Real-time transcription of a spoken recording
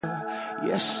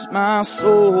Yes, my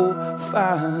soul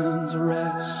finds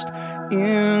rest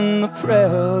in the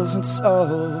presence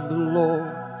of the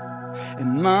Lord,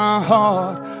 and my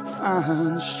heart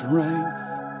finds strength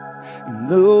in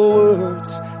the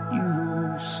words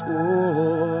you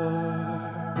swore.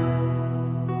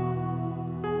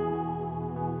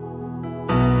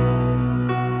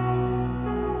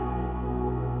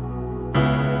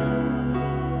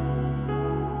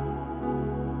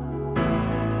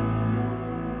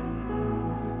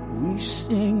 We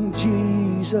sing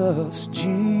Jesus,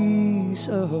 Jesus.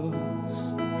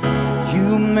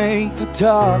 You make the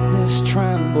darkness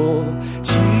tremble.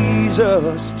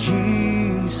 Jesus,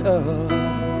 Jesus.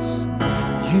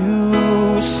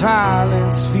 You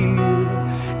silence fear.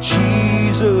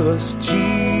 Jesus,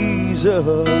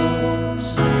 Jesus.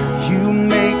 You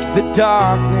make the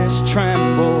darkness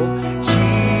tremble.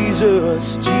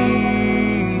 Jesus,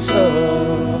 Jesus.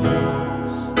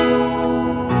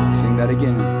 Sing that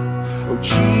again. Oh,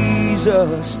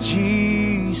 Jesus,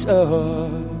 Jesus.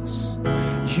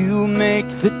 You make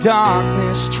the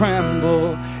darkness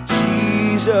tremble.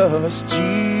 Jesus,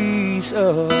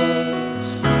 Jesus.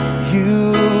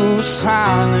 You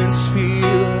silence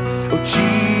fear. Oh,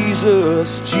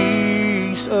 Jesus,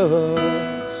 Jesus.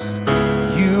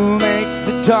 You make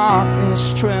the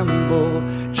darkness tremble.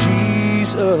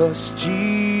 Jesus,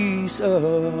 Jesus.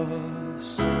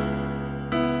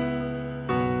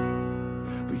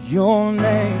 For your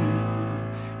name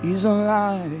is a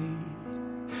light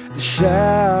the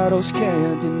shadows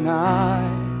can't deny,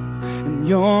 and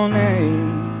your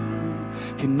name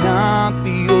cannot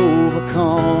be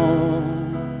overcome.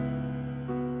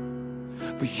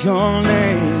 For your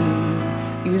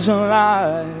name is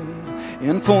alive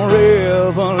and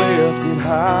forever lifted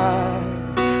high.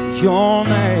 Your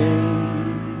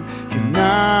name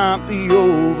cannot be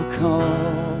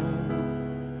overcome.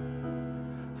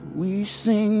 So we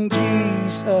sing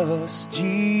Jesus,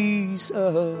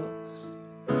 Jesus.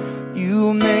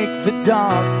 You make the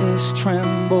darkness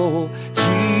tremble.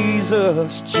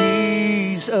 Jesus,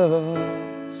 Jesus.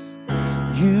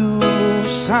 You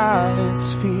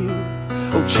silence fear.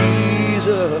 Oh,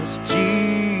 Jesus,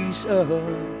 Jesus.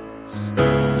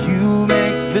 You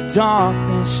make the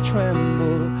darkness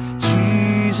tremble.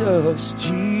 Jesus,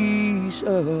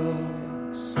 Jesus.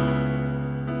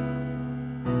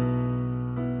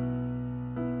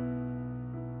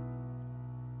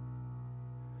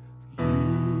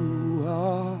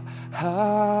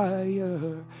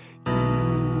 Higher,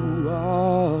 you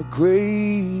are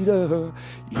greater,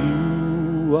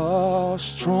 you are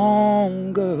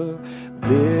stronger,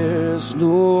 there's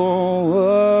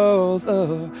no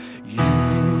other.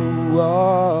 You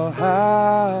are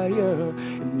higher,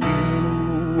 and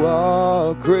you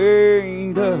are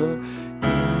greater,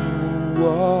 you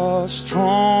are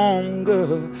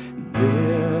stronger,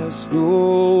 there's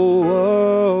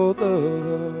no other.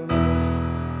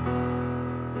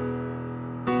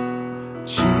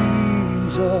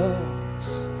 Jesus,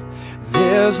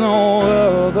 there's no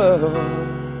other.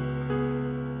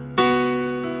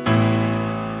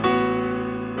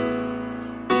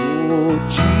 Oh,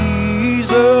 Jesus,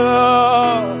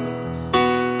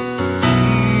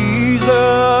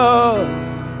 Jesus,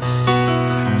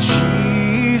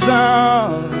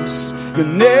 Jesus, your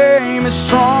name is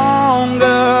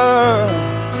stronger.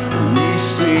 We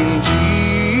sing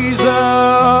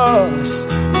Jesus,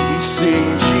 we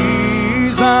sing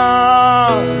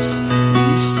Jesus,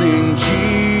 we sing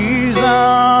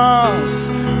Jesus,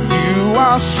 you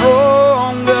are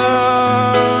stronger.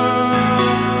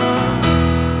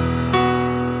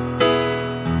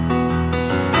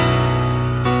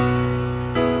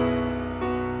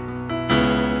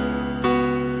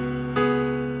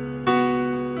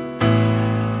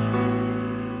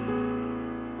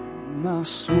 My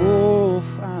soul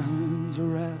finds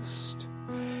rest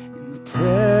in the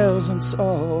presence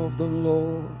of the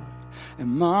Lord,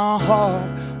 and my heart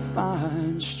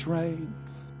finds strength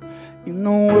in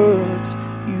the words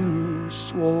you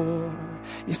swore.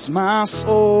 Yes, my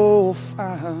soul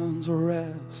finds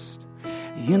rest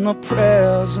in the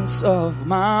presence of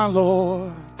my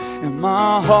Lord, and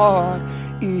my heart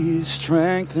is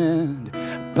strengthened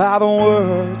by the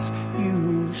words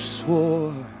you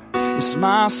swore. Yes,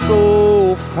 my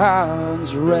soul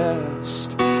finds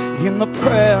rest in the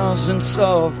presence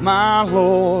of my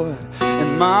Lord,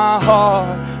 and my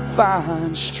heart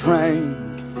finds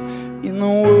strength in the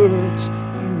words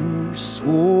you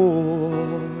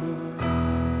swore.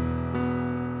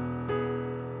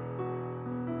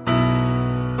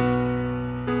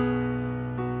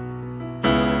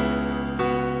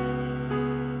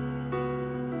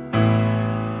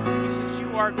 Jesus,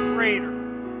 you are greater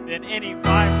than any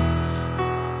virus.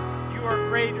 are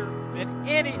greater than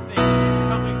anything that can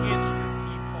come against your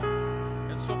people.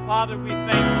 And so, Father, we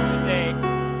thank you today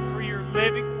for your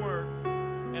living word.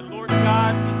 And Lord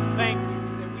God, we thank you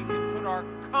that we can put our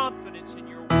confidence in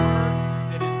your word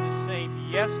that is the same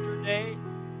yesterday,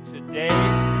 today,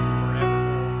 and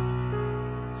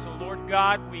forevermore. So, Lord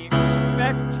God, we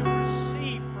expect to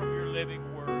receive from your living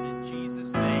word in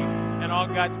Jesus' name. And all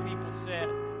God's people said,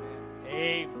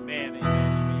 amen. Amen. You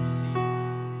may be seated.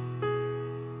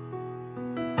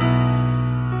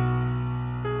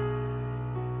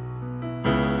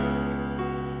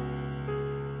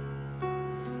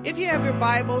 If you have your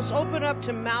Bibles, open up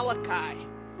to Malachi,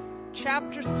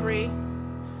 chapter 3.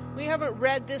 We haven't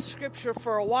read this scripture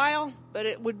for a while, but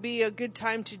it would be a good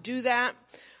time to do that.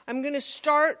 I'm going to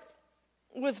start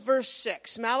with verse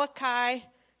 6. Malachi,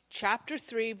 chapter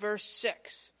 3, verse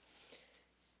 6.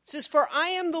 It says, "For I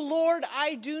am the Lord,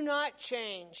 I do not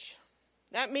change."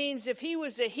 That means if he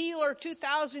was a healer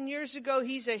 2,000 years ago,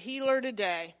 he's a healer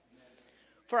today.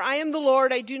 "For I am the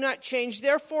Lord, I do not change.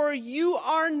 Therefore, you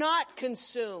are not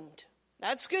consumed."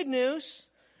 That's good news.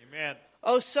 Amen.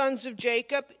 "O sons of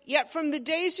Jacob, yet from the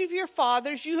days of your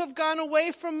fathers you have gone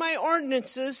away from my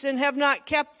ordinances and have not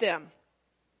kept them.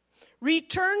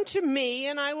 Return to me,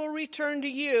 and I will return to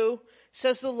you,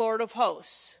 says the Lord of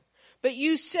hosts. But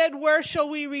you said, where shall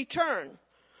we return?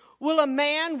 Will a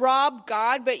man rob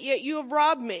God? But yet you have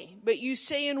robbed me. But you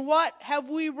say, in what have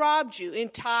we robbed you? In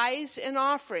tithes and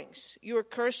offerings. You are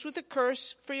cursed with a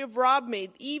curse, for you have robbed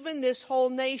me, even this whole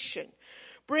nation.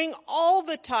 Bring all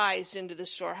the tithes into the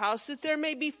storehouse, that there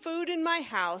may be food in my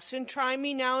house. And try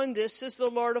me now in this, says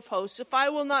the Lord of hosts, if I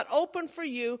will not open for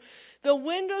you the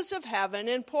windows of heaven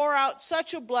and pour out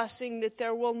such a blessing that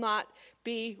there will not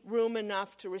be room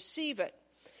enough to receive it.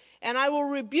 And I will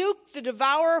rebuke the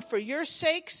devourer for your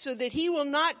sakes, so that he will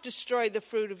not destroy the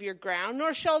fruit of your ground,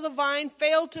 nor shall the vine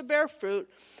fail to bear fruit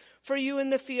for you in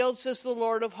the field, says the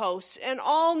Lord of hosts. And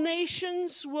all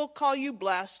nations will call you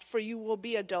blessed, for you will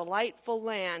be a delightful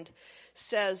land,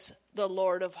 says the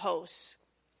Lord of hosts.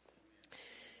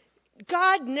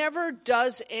 God never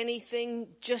does anything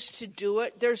just to do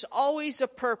it. There's always a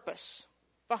purpose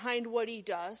behind what he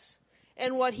does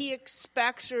and what he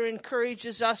expects or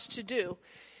encourages us to do.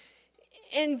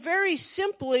 And very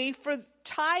simply, for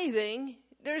tithing,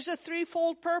 there's a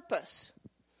threefold purpose.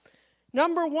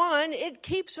 Number one, it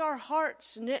keeps our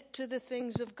hearts knit to the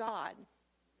things of God.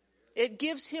 It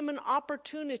gives him an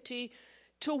opportunity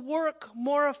to work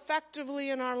more effectively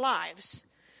in our lives.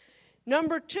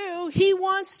 Number two, he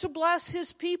wants to bless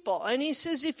his people. And he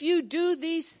says, if you do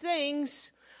these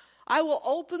things, I will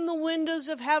open the windows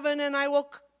of heaven and I will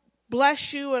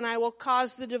bless you and I will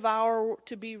cause the devourer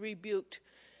to be rebuked.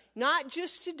 Not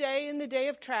just today in the day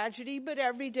of tragedy, but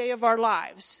every day of our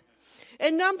lives.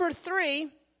 And number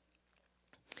three,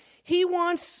 he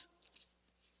wants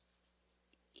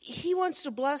to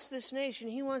bless this nation.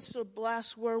 He wants to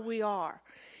bless where we are.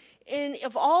 And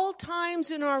of all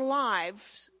times in our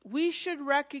lives, we should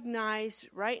recognize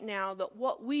right now that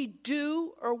what we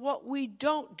do or what we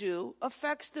don't do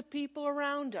affects the people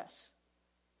around us.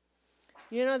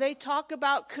 You know, they talk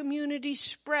about community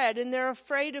spread, and they're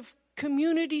afraid of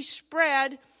community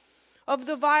spread of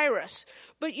the virus.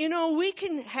 But you know, we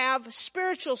can have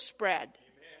spiritual spread.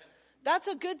 That's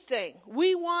a good thing.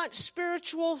 We want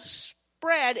spiritual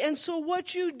spread. And so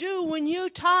what you do when you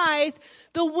tithe,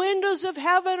 the windows of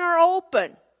heaven are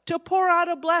open to pour out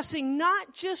a blessing,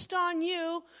 not just on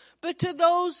you, but to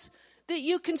those that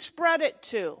you can spread it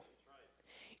to.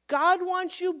 God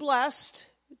wants you blessed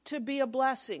to be a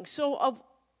blessing.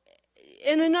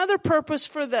 And another purpose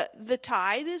for the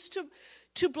tithe is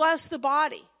to bless the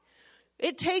body.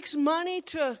 It takes money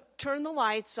to turn the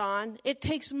lights on. It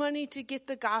takes money to get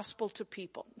the gospel to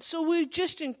people. So we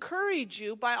just encourage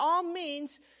you, by all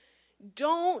means,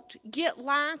 don't get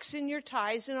lax in your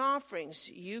tithes and offerings.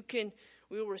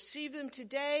 We'll receive them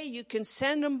today. You can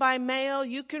send them by mail.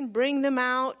 You can bring them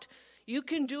out. You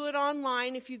can do it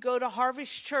online. If you go to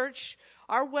Harvest Church,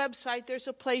 our website, there's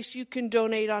a place you can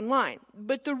donate online.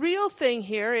 But the real thing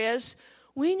here is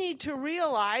we need to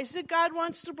realize that God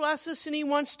wants to bless us and he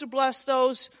wants to bless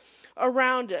those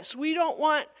around us. We don't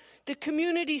want the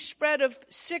community spread of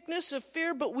sickness, of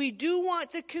fear, but we do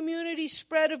want the community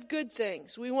spread of good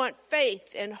things. We want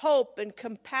faith and hope and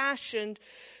compassion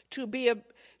to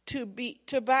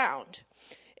abound.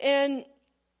 And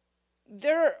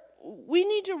we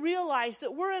need to realize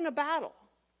that we're in a battle.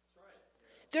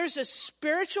 There's a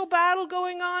spiritual battle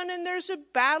going on, and there's a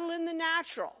battle in the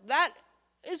natural. That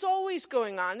is always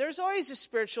going on. There's always a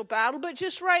spiritual battle, but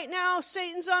just right now,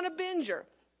 Satan's on a binger.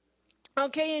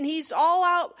 Okay, and he's all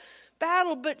out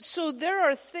battle. But so there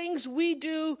are things we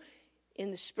do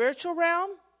in the spiritual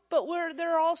realm, but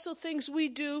there are also things we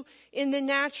do in the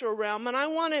natural realm. And I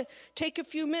want to take a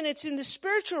few minutes in the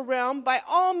spiritual realm. By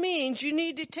all means, you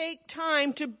need to take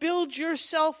time to build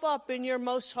yourself up in your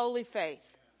most holy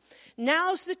faith.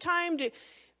 Now's the time to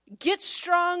get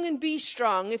strong and be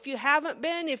strong. If you haven't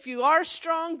been, if you are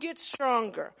strong, get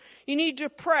stronger. You need to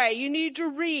pray. You need to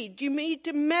read. You need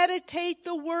to meditate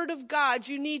the Word of God.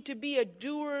 You need to be a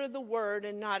doer of the Word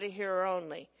and not a hearer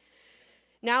only.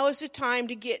 Now is the time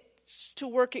to get to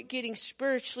work at getting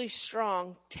spiritually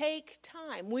strong. Take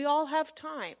time. We all have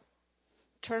time.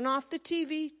 Turn off the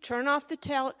TV, turn off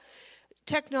the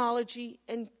technology,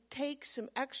 and take some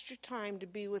extra time to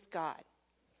be with God.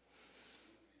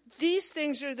 These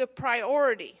things are the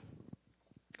priority.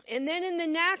 And then in the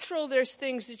natural, there's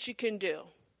things that you can do.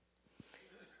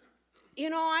 You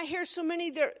know, I hear so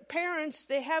many parents,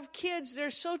 they have kids,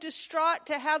 they're so distraught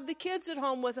to have the kids at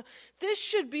home with them. This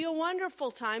should be a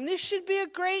wonderful time. This should be a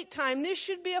great time. This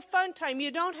should be a fun time. You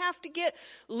don't have to get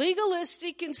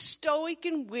legalistic and stoic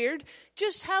and weird.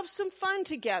 Just have some fun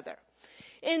together.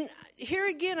 And here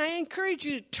again, I encourage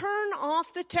you to turn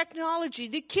off the technology.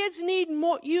 The kids need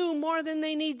you more than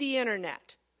they need the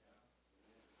internet.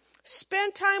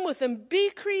 Spend time with them.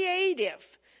 Be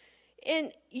creative.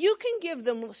 And you can give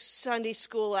them Sunday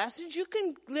school lessons. You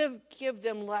can give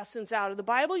them lessons out of the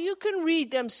Bible. You can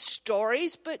read them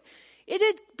stories, but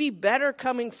it'd be better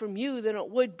coming from you than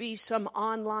it would be some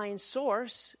online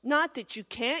source. Not that you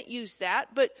can't use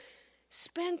that, but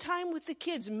spend time with the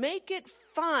kids. Make it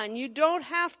fun. You don't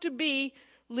have to be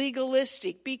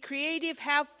legalistic. Be creative,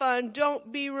 have fun.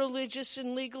 Don't be religious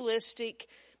and legalistic.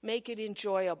 Make it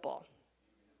enjoyable.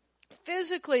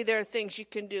 Physically, there are things you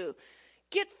can do.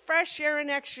 Get fresh air and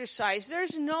exercise.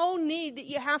 There's no need that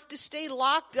you have to stay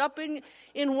locked up in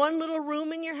one little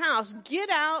room in your house. Get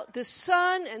out. The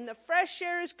sun and the fresh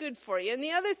air is good for you. And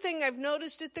the other thing I've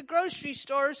noticed at the grocery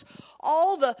stores,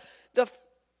 all the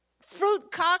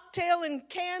fruit cocktail and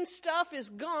canned stuff is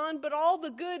gone, but all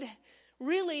the good,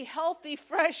 really healthy,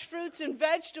 fresh fruits and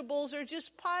vegetables are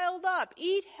just piled up.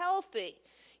 Eat healthy.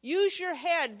 Use your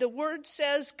head. The Word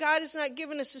says God has not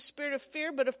given us a spirit of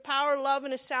fear, but of power, love,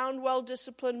 and a sound,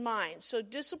 well-disciplined mind. So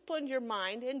discipline your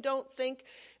mind and don't think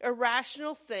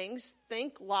irrational things.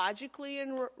 Think logically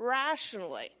and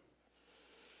rationally.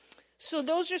 So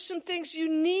those are some things you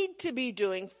need to be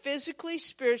doing physically,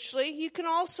 spiritually. You can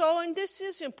also, and this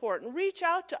is important, reach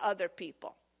out to other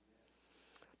people.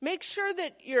 Make sure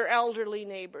that your elderly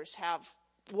neighbors have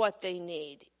what they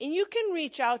need. And you can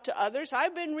reach out to others.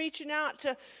 I've been reaching out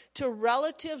to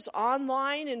relatives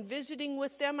online and visiting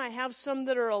with them. I have some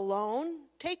that are alone.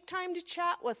 Take time to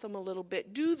chat with them a little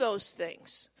bit. Do those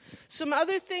things. Some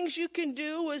other things you can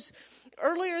do was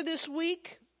earlier this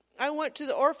week, I went to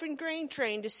the orphan grain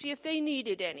train to see if they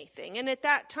needed anything. And at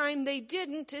that time they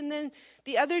didn't. And then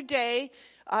the other day,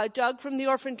 Doug from the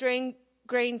orphan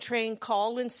grain train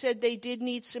called and said they did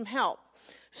need some help.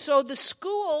 So the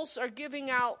schools are giving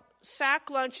out sack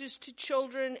lunches to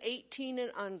children 18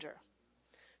 and under.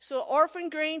 So Orphan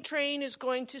Grain Train is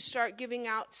going to start giving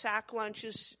out sack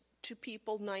lunches to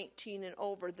people 19 and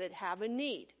over that have a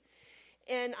need.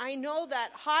 And I know that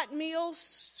Hot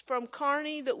Meals from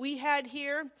Kearney that we had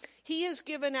here, he has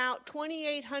given out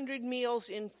 2,800 meals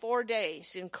in 4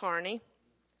 days in Kearney.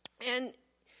 And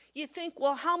you think,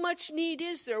 well, how much need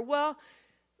is there? Well,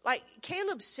 like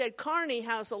Caleb said, Kearney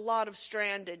has a lot of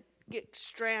stranded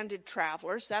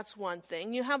travelers. That's one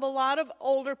thing. You have a lot of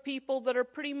older people that are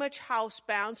pretty much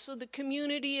housebound. So the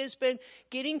community has been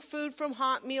getting food from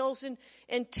Hot Meals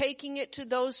and taking it to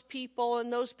those people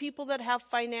and those people that have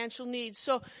financial needs.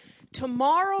 So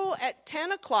tomorrow at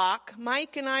 10 o'clock,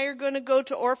 Mike and I are going to go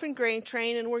to Orphan Grain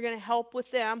Train and we're going to help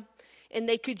with them. And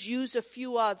they could use a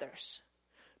few others.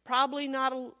 Probably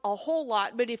not a whole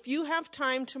lot, but if you have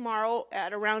time tomorrow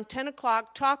at around 10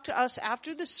 o'clock, talk to us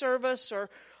after the service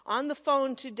or on the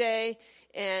phone today,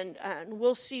 and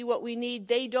we'll see what we need.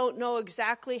 They don't know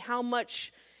exactly how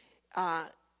much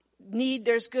need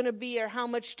there's going to be or how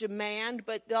much demand,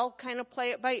 but they'll kind of play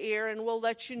it by ear, and we'll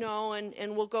let you know,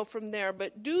 and we'll go from there.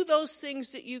 But do those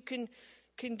things that you can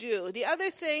do. The other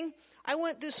thing, I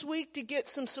went this week to get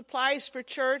some supplies for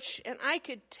church, and I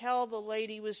could tell the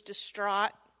lady was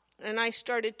distraught. And I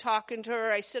started talking to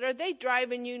her. I said, are they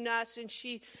driving you nuts? And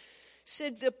she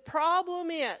said, the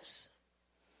problem is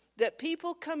that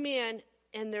people come in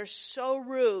and they're so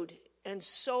rude and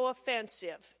so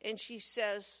offensive. And she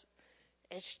says,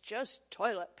 it's just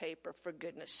toilet paper, for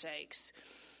goodness sakes.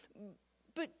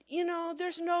 But,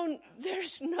 there's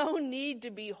no need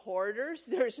to be hoarders.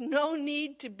 There's no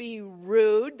need to be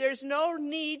rude. There's no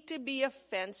need to be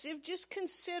offensive. Just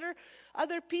consider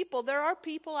other people. There are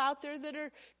people out there that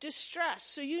are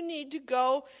distressed. So you need to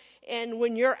go, and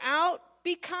when you're out,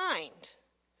 be kind.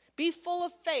 Be full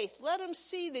of faith. Let them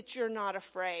see that you're not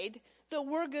afraid, that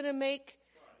we're going to make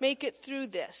it through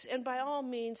this. And by all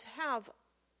means, have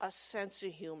a sense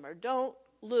of humor. Don't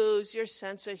lose your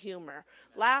sense of humor.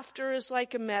 Laughter is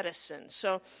like a medicine.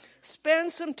 So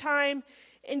spend some time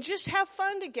and just have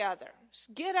fun together.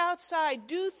 Get outside,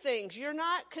 do things. You're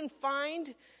not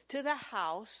confined to the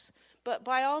house, but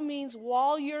by all means,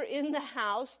 while you're in the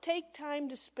house, take time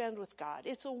to spend with God.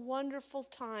 It's a wonderful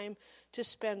time to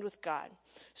spend with God.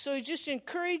 So I just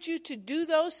encourage you to do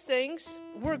those things.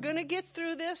 We're going to get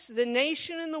through this. The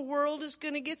nation and the world is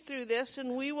going to get through this,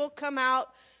 and we will come out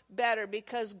better,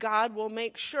 because God will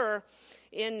make sure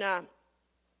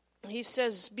he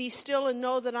says, be still and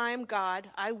know that I am God.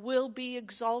 I will be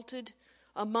exalted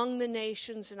among the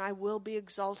nations, and I will be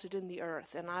exalted in the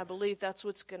earth. And I believe that's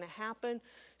what's going to happen.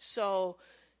 So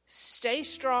stay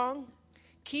strong,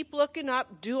 keep looking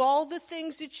up, do all the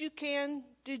things that you can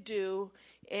to do,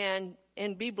 and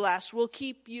be blessed. We'll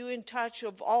keep you in touch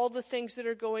of all the things that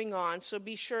are going on. So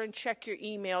be sure and check your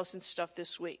emails and stuff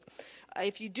this week.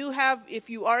 If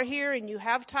you are here and you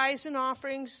have tithes and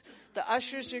offerings, the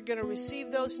ushers are going to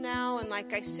receive those now. And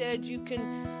like I said, you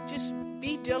can just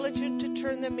be diligent to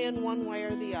turn them in one way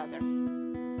or the other.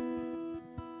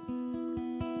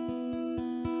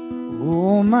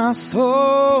 Oh, my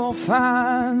soul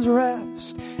finds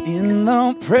rest in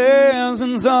the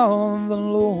presence of the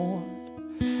Lord.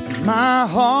 And my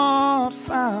heart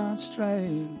finds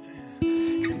strength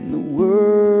in the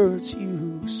words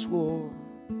you swore.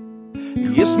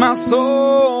 Yes, my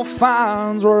soul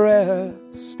finds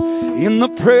rest in the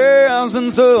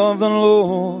presence of the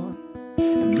Lord,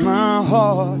 and my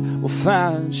heart will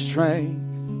find strength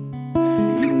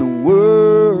in the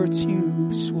words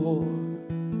you swore.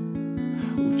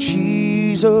 Oh,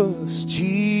 Jesus,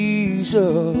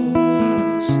 Jesus,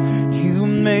 you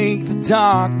make the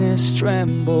darkness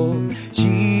tremble.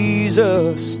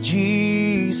 Jesus,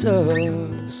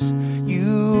 Jesus,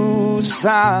 you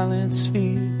silence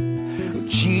fear.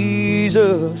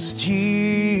 Jesus,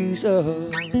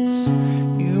 Jesus,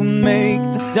 you make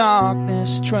the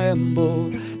darkness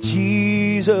tremble.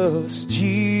 Jesus,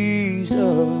 Jesus.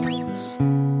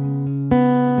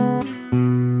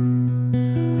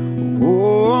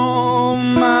 Oh,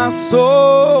 my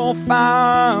soul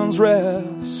finds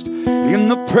rest in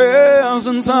the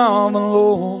presence of the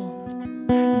Lord.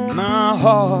 My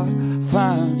heart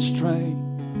finds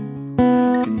strength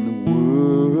in the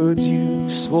words you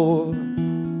swore.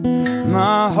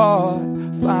 My heart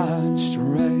finds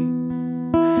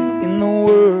strength in the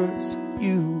words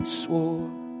you swore.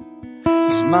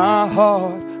 Yes, my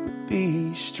heart will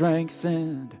be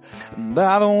strengthened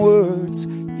by the words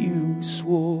you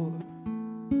swore.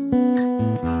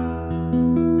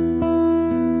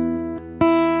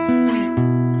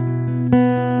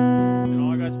 And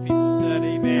all God's people said,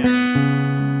 amen.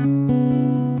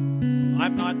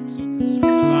 I'm not so concerned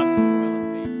about the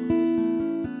toilet paper.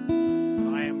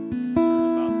 I am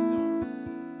concerned about the donuts.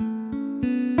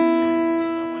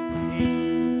 I went to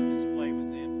Casey's and the display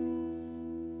was empty.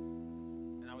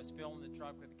 And I was filling the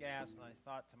truck with gas, and I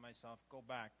thought to myself, go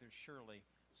back, there's surely.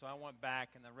 So I went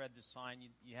back and I read the sign,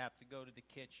 you have to go to the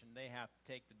kitchen, they have to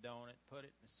take the donut, put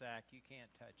it in the sack, you can't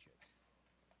touch it.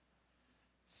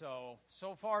 So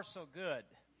far so good.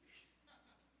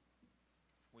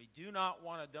 We do not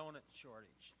want a donut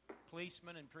shortage.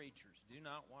 Policemen and preachers do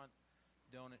not want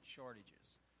donut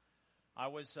shortages. I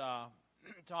was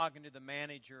talking to the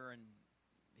manager, and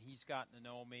he's gotten to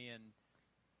know me, and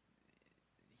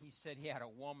he said he had a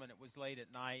woman. It was late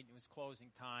at night. It was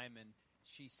closing time, and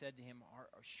she said to him,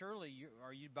 Shirley,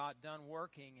 are you about done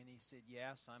working? And he said,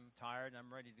 yes, I'm tired. I'm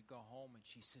ready to go home. And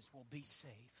she says, well, be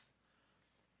safe.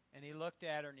 And he looked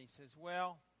at her, and he says,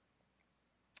 well,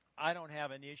 I don't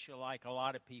have an issue like a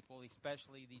lot of people,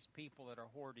 especially these people that are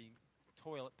hoarding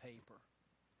toilet paper.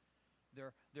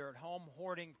 They're at home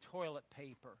hoarding toilet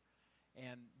paper.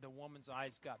 And the woman's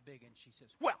eyes got big, and she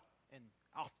says, well, and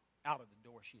out of the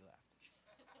door she left.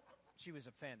 She was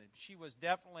offended. She was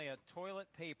definitely a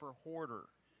toilet paper hoarder.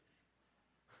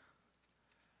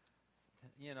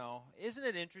 You know, isn't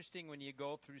it interesting when you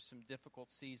go through some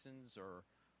difficult seasons or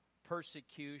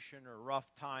persecution or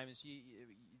rough times,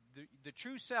 the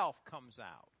true self comes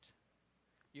out.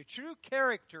 Your true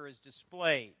character is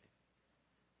displayed.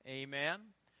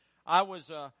 Amen. I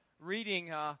was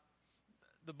reading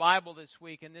the Bible this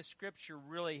week, and this scripture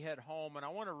really hit home, and I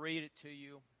want to read it to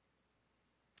you.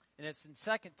 And it's in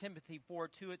 2 Timothy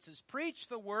 4:2. It says, preach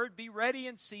the word, be ready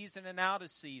in season and out of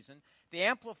season. The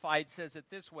Amplified says it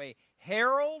this way,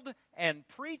 herald and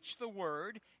preach the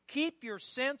word, keep your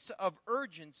sense of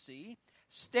urgency,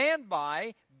 stand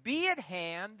by, be at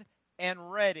hand,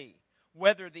 and ready.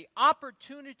 Whether the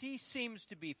opportunity seems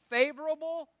to be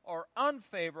favorable or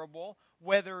unfavorable,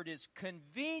 whether it is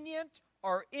convenient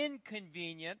or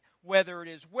inconvenient, whether it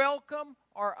is welcome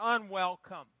or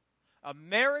unwelcome.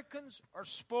 Americans are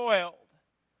spoiled.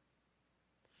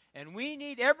 And we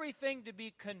need everything to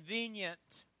be convenient.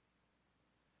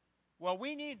 Well,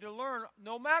 we need to learn,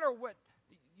 no matter what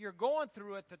you're going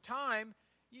through at the time,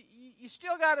 you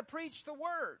still got to preach the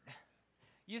word.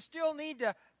 You still need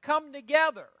to come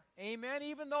together. Amen.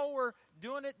 Even though we're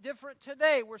doing it different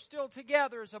today, we're still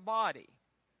together as a body.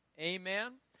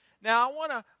 Amen. Now, I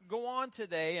want to go on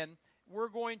today, and we're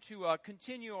going to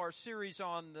continue our series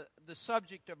on the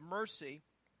subject of mercy.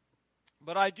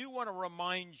 But I do want to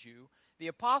remind you, the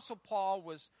Apostle Paul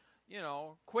was,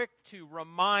 quick to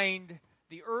remind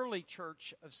the early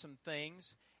church of some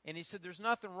things. And he said there's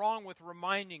nothing wrong with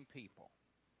reminding people.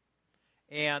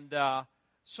 And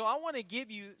so I want to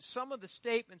give you some of the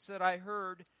statements that I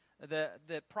heard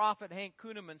that Prophet Hank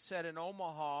Kunneman said in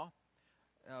Omaha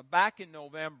back in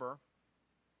November.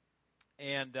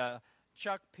 And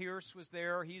Chuck Pierce was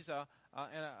there. He's a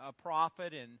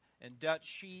prophet and Dutch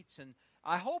Sheets. And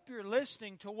I hope you're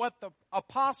listening to what the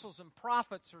apostles and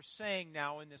prophets are saying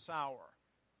now in this hour.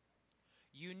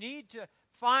 You need to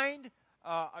find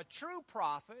a true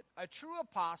prophet, a true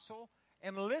apostle,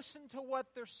 and listen to what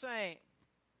they're saying.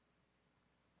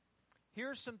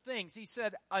 Here's some things. He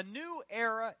said, a new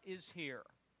era is here.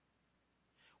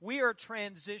 We are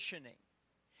transitioning.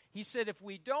 He said, if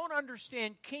we don't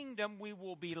understand kingdom, we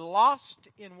will be lost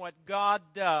in what God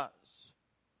does.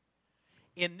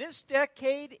 In this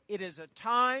decade, it is a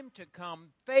time to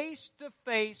come face to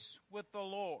face with the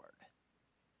Lord.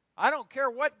 I don't care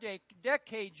what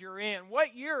decade you're in,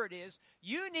 what year it is,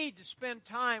 you need to spend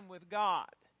time with God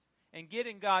and get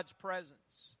in God's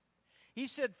presence. He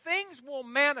said things will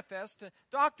manifest.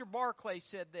 Dr. Barclay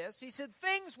said this. He said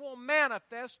things will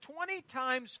manifest 20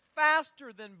 times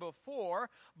faster than before,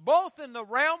 both in the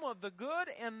realm of the good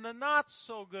and the not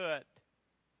so good.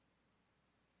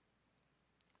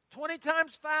 20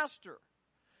 times faster.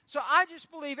 So I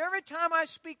just believe every time I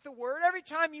speak the word, every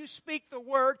time you speak the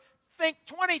word, think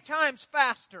 20 times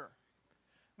faster.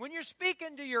 When you're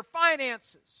speaking to your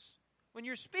finances, when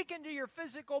you're speaking to your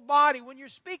physical body, when you're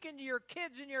speaking to your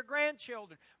kids and your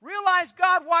grandchildren, realize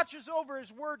God watches over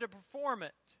His word to perform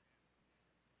it.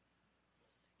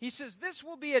 He says this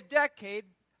will be a decade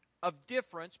of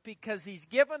difference because He's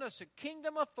given us a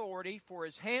kingdom authority for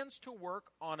His hands to work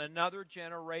on another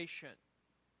generation.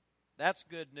 That's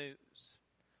good news.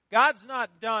 God's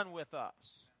not done with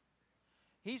us.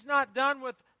 He's not done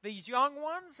with these young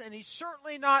ones, and He's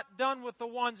certainly not done with the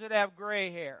ones that have gray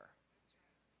hair.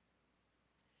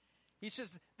 He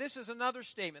says, this is another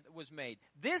statement that was made.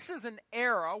 This is an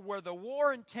era where the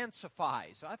war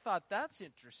intensifies. I thought that's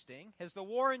interesting. Has the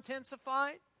war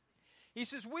intensified? He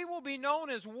says, we will be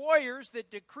known as warriors that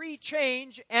decree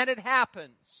change, and it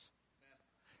happens.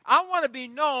 I want to be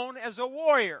known as a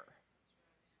warrior,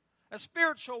 a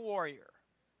spiritual warrior.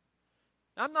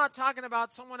 I'm not talking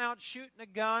about someone out shooting a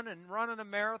gun and running a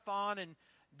marathon and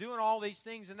doing all these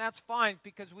things, and that's fine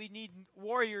because we need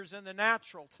warriors in the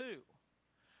natural too.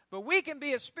 But we can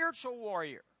be a spiritual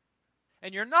warrior.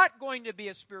 And you're not going to be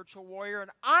a spiritual warrior, and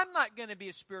I'm not going to be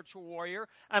a spiritual warrior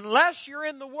unless you're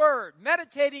in the Word,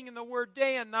 meditating in the Word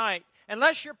day and night,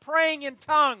 unless you're praying in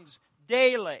tongues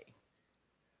daily.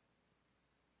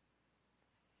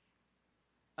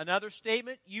 Another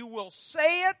statement, you will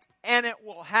say it and it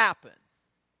will happen.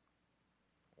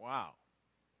 Wow.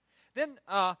 Then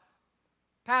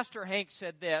Pastor Hank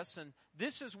said this, and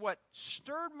this is what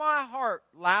stirred my heart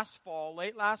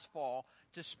late last fall,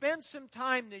 to spend some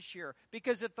time this year.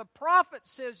 Because if the prophet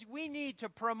says we need to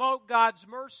promote God's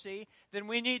mercy, then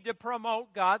we need to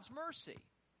promote God's mercy.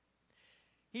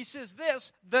 He says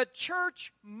this, the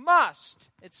church must,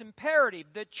 it's imperative,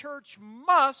 the church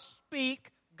must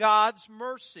speak God's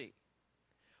mercy.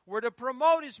 We're to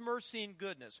promote His mercy and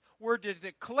goodness. We're to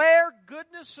declare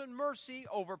goodness and mercy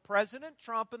over President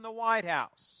Trump in the White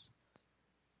House.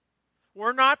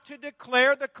 We're not to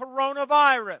declare the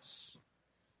coronavirus.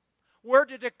 We're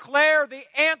to declare the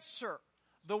answer,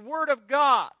 the Word of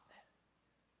God.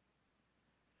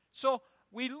 So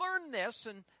we learn this,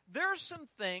 and there are some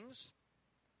things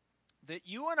that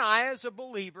you and I as a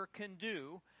believer can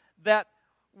do that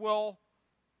will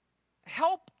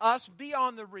help us be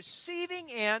on the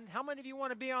receiving end. How many of you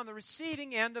want to be on the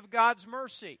receiving end of God's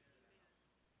mercy?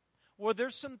 Well,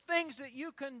 there's some things that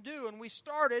you can do, and we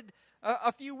started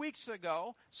a few weeks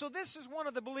ago. So this is one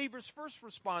of the believer's first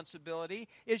responsibility,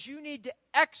 is you need to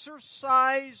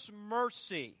exercise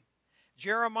mercy.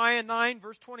 Jeremiah 9,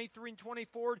 verse 23 and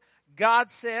 24,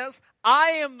 God says, I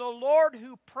am the Lord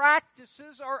who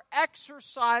practices or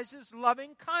exercises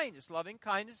loving kindness. Loving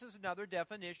kindness is another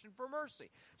definition for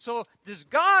mercy. So does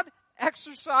God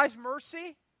exercise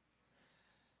mercy?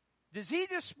 Does He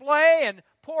display and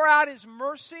pour out His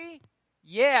mercy?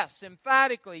 Yes,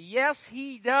 emphatically. Yes,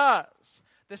 He does.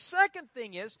 The second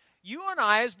thing is, you and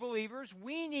I as believers,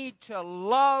 we need to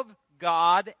love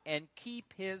God and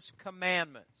keep His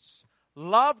commandments.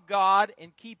 Love God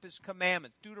and keep His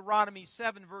commandments. Deuteronomy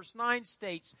 7 verse 9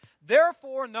 states,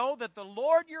 therefore know that the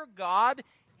Lord your God,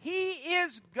 He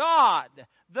is God,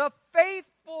 the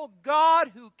faithful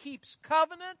God who keeps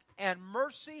covenant and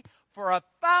mercy for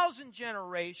 1,000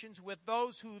 generations with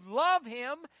those who love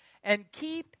Him and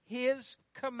keep His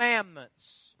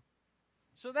commandments.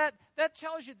 So that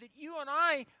tells you that you and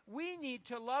I, we need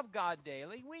to love God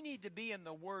daily. We need to be in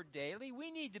the Word daily.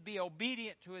 We need to be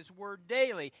obedient to His Word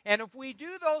daily. And if we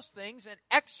do those things and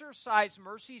exercise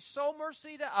mercy, sow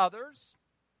mercy to others,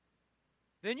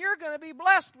 then you're going to be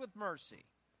blessed with mercy.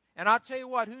 And I'll tell you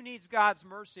what, who needs God's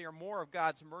mercy or more of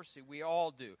God's mercy? We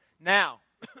all do. Now,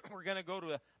 we're going to go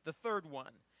to the third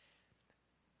one.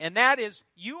 And that is,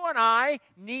 you and I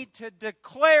need to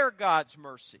declare God's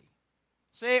mercy.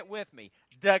 Say it with me.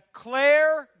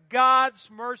 Declare God's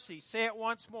mercy. Say it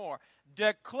once more.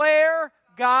 Declare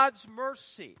God's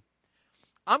mercy.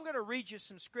 I'm going to read you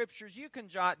some scriptures. You can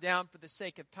jot down for the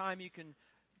sake of time. You can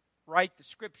write the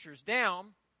scriptures down.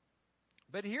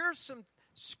 But here's some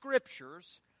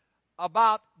scriptures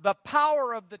about the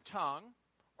power of the tongue,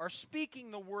 or speaking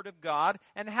the Word of God,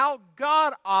 and how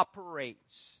God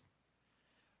operates.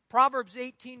 Proverbs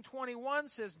 18:21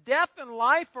 says, death and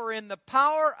life are in the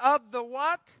power of the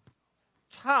what?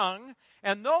 Tongue,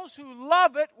 and those who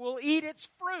love it will eat its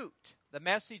fruit. The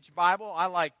Message Bible, I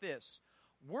like this.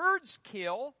 Words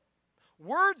kill,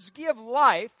 words give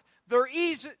life. They're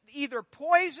either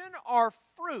poison or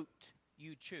fruit.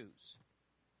 You choose.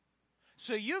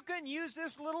 So you can use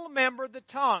this little member, the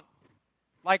tongue,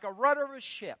 like a rudder of a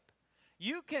ship.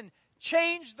 You can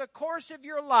change the course of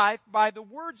your life by the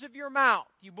words of your mouth.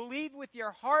 You believe with your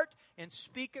heart and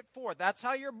speak it forth. That's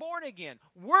how you're born again.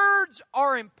 Words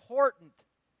are important.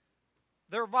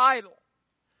 They're vital.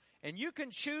 And you can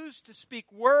choose to speak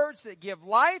words that give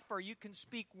life, or you can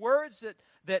speak words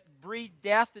that breed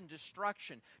death and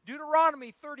destruction.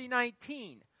 Deuteronomy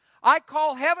 30:19. I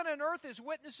call heaven and earth as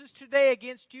witnesses today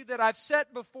against you that I've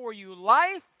set before you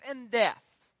life and death,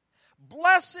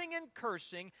 blessing and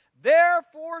cursing.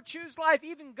 Therefore choose life.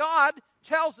 Even God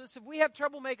tells us if we have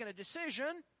trouble making a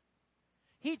decision,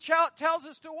 He tells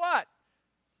us to what?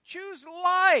 Choose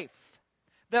life,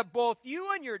 that both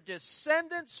you and your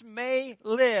descendants may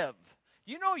live.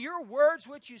 You know, your words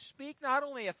which you speak not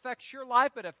only affects your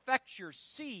life, but affects your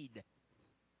seed,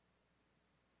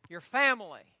 your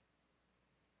family.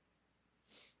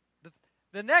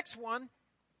 The next one,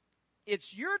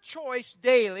 it's your choice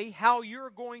daily how you're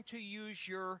going to use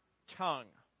your tongue.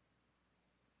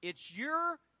 It's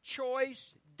your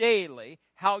choice daily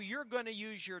how you're going to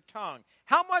use your tongue.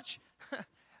 How much,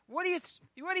 what do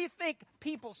you think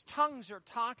people's tongues are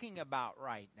talking about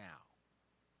right now?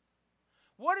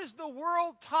 What is the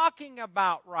world talking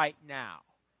about right now?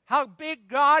 How big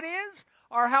God is,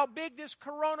 or how big this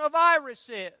coronavirus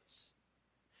is?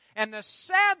 And the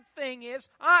sad thing is,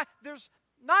 there's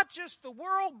not just the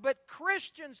world, but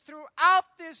Christians throughout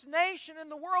this nation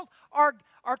and the world are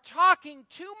talking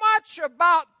too much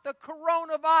about the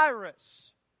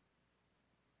coronavirus.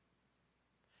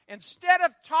 Instead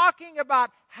of talking about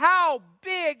how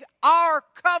big our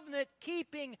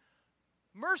covenant-keeping,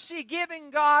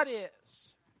 mercy-giving God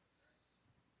is.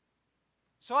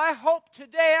 So I hope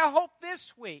today, I hope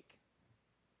this week,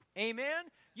 amen,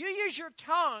 you use your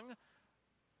tongue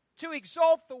to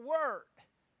exalt the Word.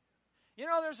 You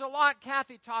know, there's a lot,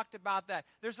 Kathy talked about that.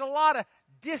 There's a lot of,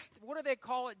 what do they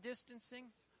call it, distancing?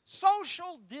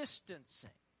 Social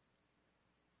distancing.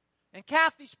 And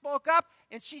Kathy spoke up,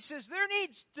 and she says there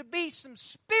needs to be some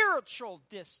spiritual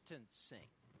distancing.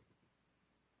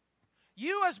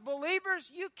 You as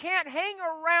believers, you can't hang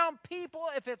around people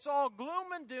if it's all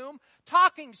gloom and doom,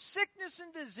 talking sickness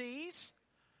and disease,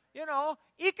 you know,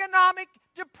 economic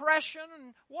depression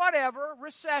and whatever,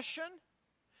 recession.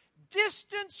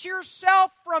 Distance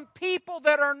yourself from people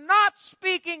that are not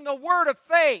speaking the word of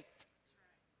faith.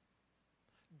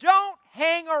 Don't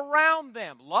hang around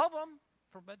them. Love them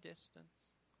from a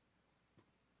distance.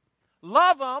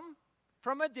 Love them,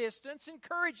 from a distance,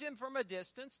 encourage them from a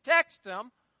distance, text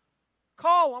them,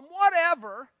 call them,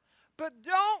 whatever, but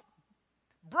don't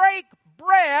break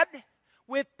bread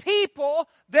with people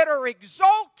that are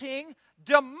exalting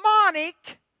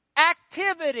demonic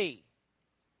activity.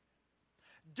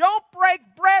 Don't break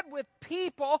bread with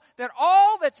people that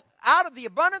all that's out of the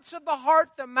abundance of the heart,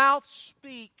 the mouth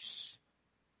speaks.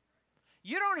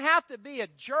 You don't have to be a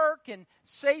jerk and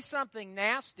say something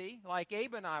nasty like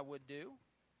Abe and I would do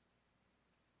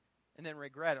and then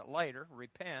regret it later,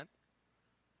 repent.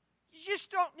 You just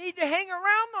don't need to hang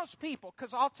around those people,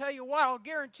 because I'll tell you what, I'll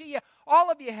guarantee you, all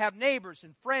of you have neighbors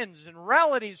and friends and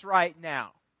relatives right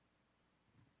now.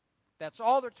 That's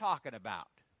all they're talking about.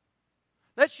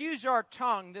 Let's use our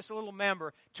tongue, this little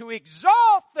member, to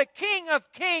exalt the King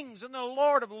of Kings and the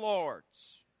Lord of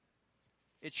Lords.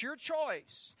 It's your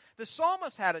choice. The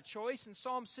psalmist had a choice in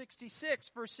Psalm 66,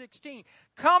 verse 16.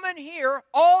 Come and hear,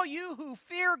 all you who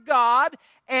fear God,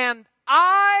 and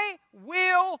I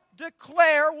will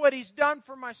declare what He's done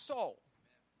for my soul.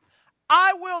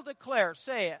 I will declare,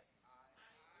 say it,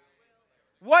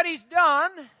 what He's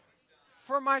done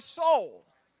for my soul.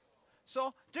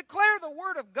 So declare the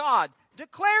Word of God.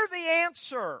 Declare the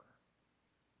answer.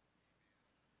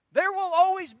 There will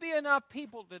always be enough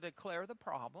people to declare the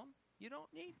problem. You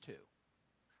don't need to.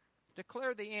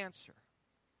 Declare the answer.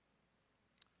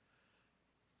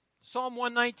 Psalm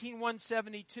 119,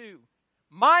 172.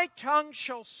 My tongue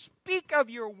shall speak of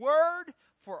your word,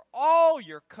 for all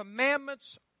your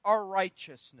commandments are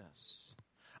righteousness.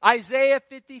 Isaiah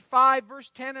 55, verse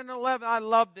 10 and 11. I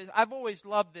love this. I've always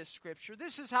loved this scripture.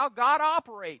 This is how God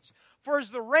operates. For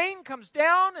as the rain comes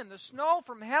down and the snow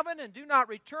from heaven and do not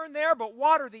return there, but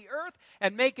water the earth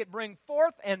and make it bring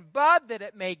forth and bud, that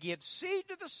it may give seed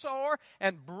to the sower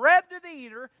and bread to the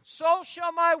eater, so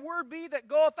shall my word be that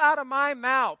goeth out of my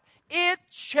mouth. It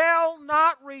shall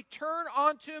not return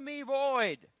unto me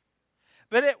void,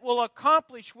 but it will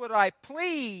accomplish what I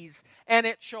please, and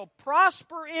it shall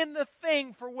prosper in the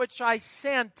thing for which I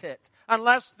sent it,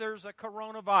 unless there's a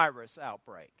coronavirus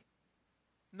outbreak.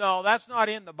 No, that's not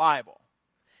in the Bible.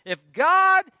 If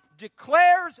God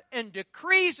declares and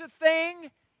decrees a thing,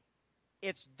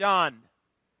 it's done.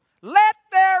 Let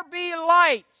there be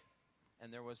light.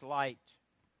 And there was light.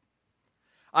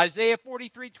 Isaiah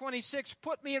 43:26,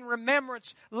 put me in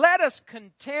remembrance. Let us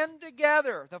contend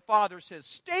together, the Father says.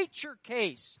 State your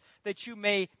case that you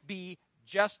may be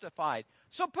justified.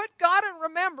 So put God in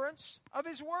remembrance of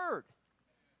His Word.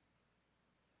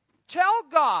 Tell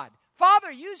God,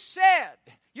 Father, you said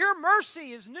your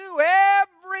mercy is new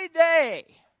every day.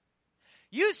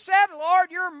 You said,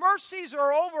 Lord, your mercies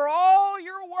are over all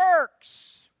your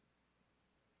works.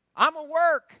 I'm a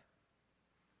work.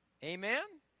 Amen?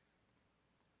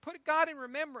 Put God in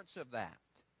remembrance of that.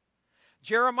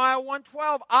 Jeremiah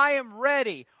 1:12, I am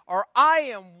ready, or I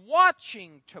am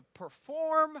watching to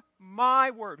perform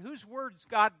my word. Whose word is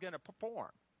God going to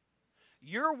perform?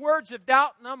 Your words of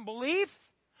doubt and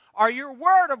unbelief, or your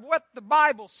word of what the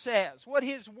Bible says, what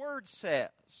His word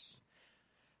says?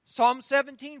 Psalm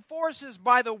 17:4 says,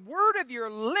 by the word of your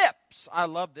lips, I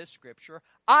love this scripture,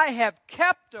 I have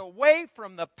kept away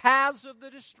from the paths of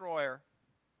the destroyer.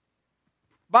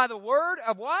 By the word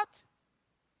of what?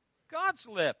 God's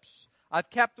lips. I've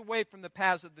kept away from the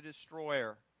paths of the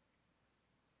destroyer.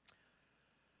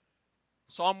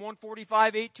 Psalm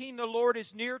 145:18, the Lord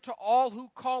is near to all who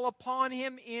call upon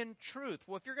Him in truth.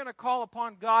 Well, if you're going to call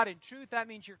upon God in truth, that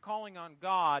means you're calling on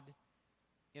God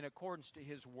in accordance to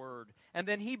His word. And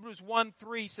then Hebrews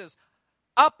 1:3 says,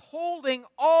 upholding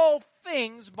all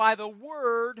things by the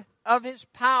word of His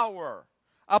power.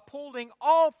 Upholding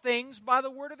all things by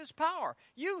the word of His power.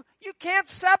 You can't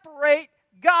separate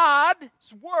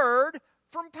God's word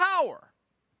from power.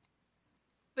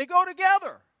 They go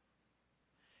together.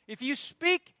 If you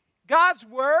speak God's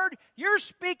word, you're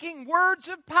speaking words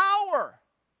of power.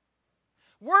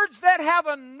 Words that have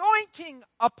anointing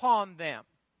upon them.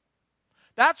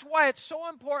 That's why it's so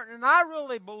important, and I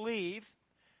really believe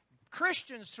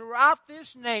Christians throughout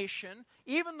this nation,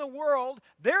 even the world,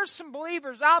 there's some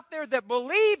believers out there that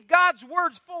believe God's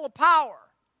word's full of power.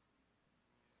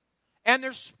 And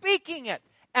they're speaking it,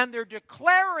 and they're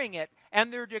declaring it,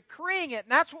 and they're decreeing it.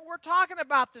 And that's what we're talking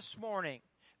about this morning.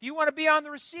 If you want to be on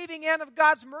the receiving end of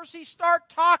God's mercy, start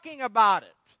talking about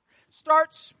it.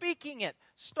 Start speaking it.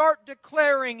 Start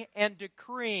declaring and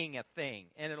decreeing a thing,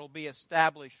 and it'll be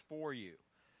established for you.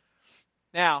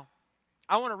 Now,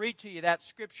 I want to read to you that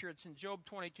scripture. It's in Job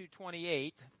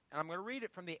 22:28, and I'm going to read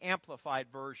it from the Amplified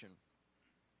Version.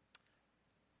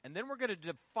 And then we're going to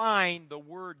define the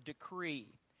word decree.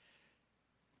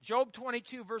 Job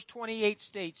 22, verse 28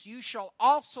 states, you shall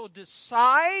also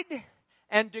decide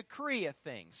and decree a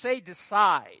thing. Say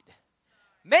decide.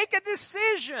 Make a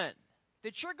decision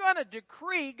that you're going to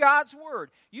decree God's word.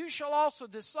 You shall also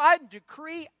decide and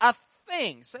decree a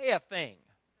thing. Say a thing.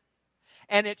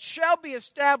 And it shall be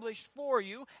established for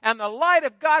you, and the light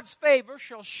of God's favor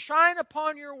shall shine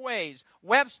upon your ways.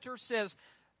 Webster says,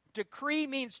 decree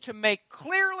means to make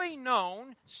clearly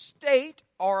known, state,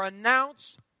 or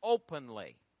announce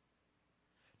openly.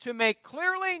 To make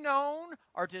clearly known,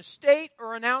 or to state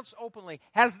or announce openly.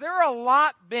 Has there a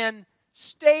lot been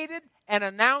stated and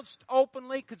announced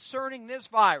openly concerning this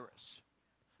virus?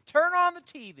 Turn on the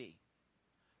TV.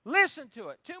 Listen to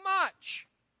it. Too much.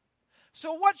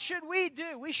 So what should we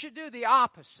do? We should do the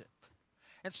opposite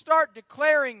and start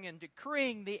declaring and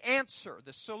decreeing the answer,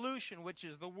 the solution, which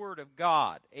is the Word of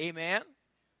God. Amen?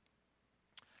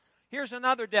 Here's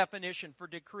another definition for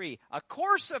decree. A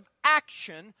course of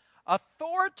action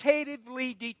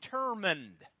authoritatively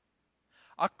determined.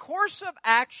 A course of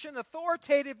action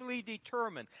authoritatively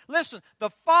determined. Listen,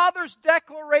 the Father's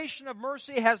declaration of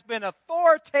mercy has been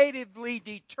authoritatively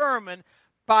determined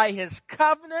by His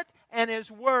covenant and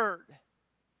His Word.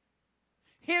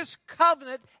 His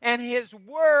covenant and His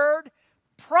Word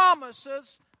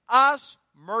promises us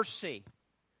mercy,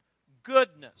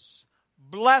 goodness,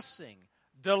 blessing,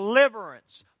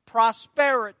 deliverance,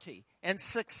 prosperity, and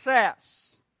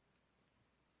success.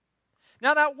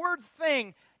 Now that word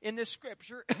thing in this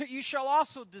scripture, you shall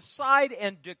also decide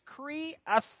and decree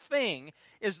a thing,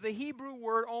 is the Hebrew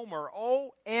word omer,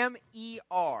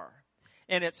 O-M-E-R.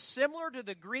 And it's similar to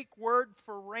the Greek word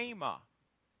for rhema,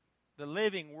 the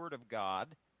living Word of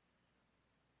God.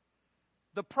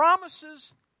 The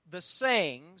promises, the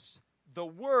sayings, the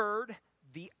word,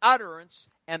 the utterance,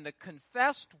 and the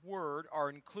confessed word are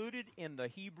included in the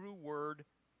Hebrew word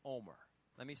omer.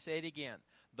 Let me say it again.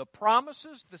 The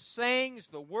promises, the sayings,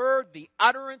 the word, the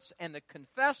utterance, and the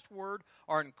confessed word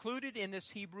are included in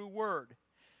this Hebrew word.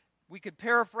 We could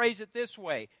paraphrase it this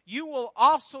way. You will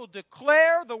also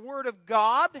declare the Word of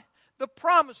God, the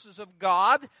promises of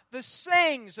God, the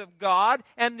sayings of God,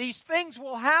 and these things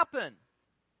will happen.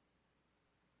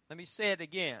 Let me say it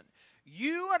again.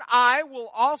 You and I will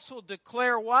also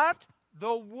declare what?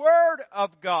 The Word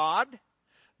of God,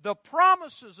 the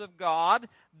promises of God,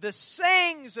 the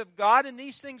sayings of God, and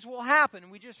these things will happen.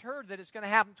 We just heard that it's going to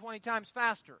happen 20 times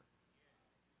faster.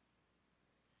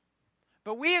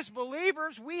 But we as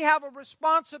believers, we have a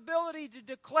responsibility to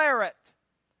declare it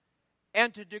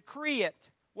and to decree it.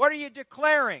 What are you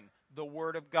declaring? The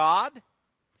Word of God.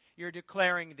 You're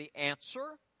declaring the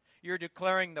answer. You're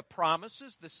declaring the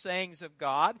promises, the sayings of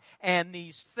God. And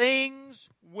these things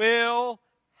will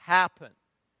happen.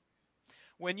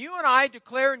 When you and I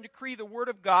declare and decree the Word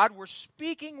of God, we're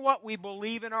speaking what we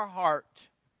believe in our heart.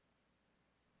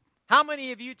 How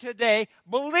many of you today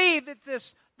believe that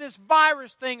this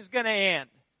virus thing is going to end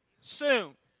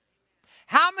soon?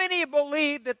 How many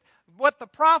believe that what the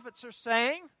prophets are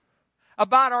saying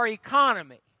about our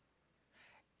economy,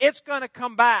 it's going to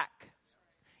come back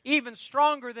even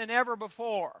stronger than ever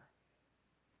before?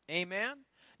 Amen?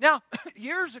 Now,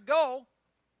 years ago,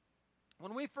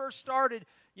 when we first started,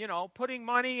 putting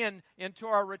money into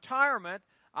our retirement,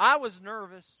 I was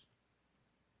nervous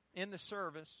in the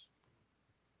service.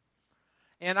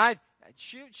 And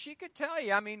she could tell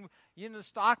you, the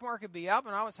stock market would be up,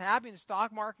 and I was happy, and the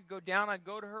stock market would go down. I'd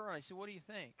go to her, and I'd say, what do you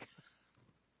think?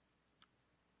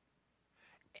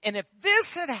 And if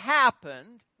this had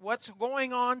happened, what's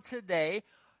going on today,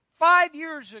 5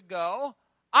 years ago,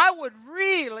 I would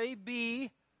really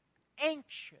be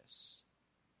anxious.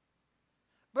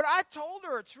 But I told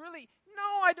her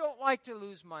I don't like to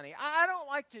lose money. I don't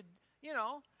like to,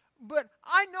 but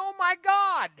I know my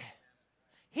God.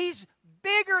 He's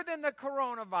bigger than the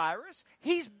coronavirus.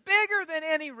 He's bigger than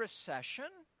any recession.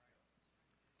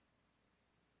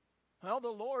 Well, the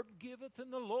Lord giveth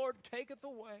and the Lord taketh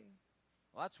away.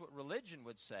 Well, that's what religion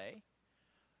would say.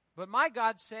 But my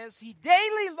God says He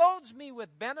daily loads me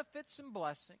with benefits and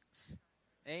blessings.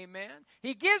 Amen.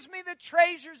 He gives me the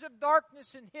treasures of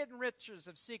darkness and hidden riches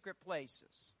of secret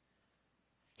places.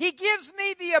 He gives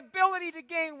me the ability to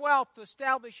gain wealth to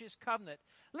establish His covenant.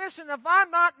 Listen, if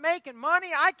I'm not making money,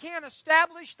 I can't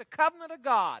establish the covenant of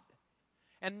God.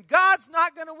 And God's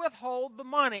not going to withhold the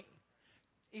money.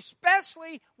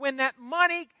 Especially when that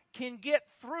money can get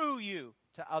through you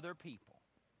to other people.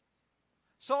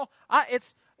 So,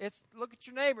 look at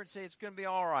your neighbor and say, it's going to be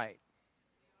all right.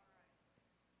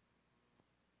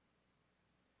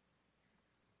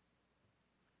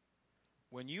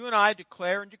 When you and I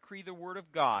declare and decree the Word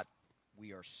of God,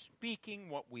 we are speaking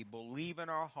what we believe in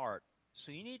our heart.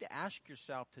 So you need to ask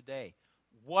yourself today,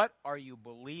 what are you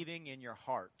believing in your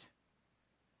heart?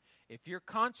 If you're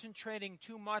concentrating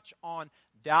too much on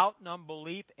doubt and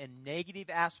unbelief and negative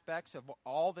aspects of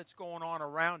all that's going on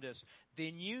around us,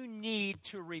 then you need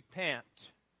to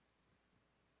repent.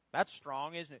 That's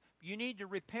strong, isn't it? You need to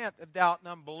repent of doubt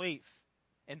and unbelief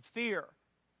and fear.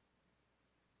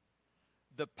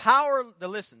 The power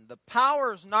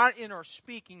is not in our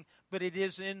speaking, but it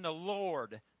is in the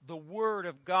Lord, the Word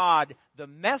of God, the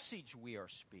message we are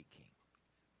speaking.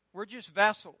 We're just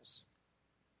vessels.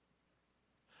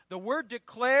 The word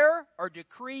declare or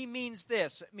decree means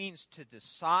this. It means to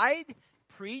decide,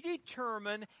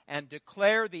 predetermine, and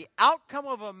declare the outcome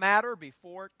of a matter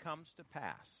before it comes to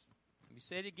pass. Let me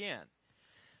say it again.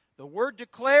 The word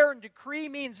declare and decree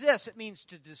means this. It means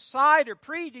to decide or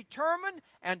predetermine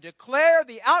and declare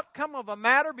the outcome of a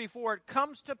matter before it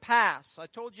comes to pass. I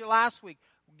told you last week,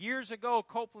 years ago,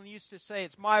 Copeland used to say,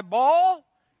 it's my ball,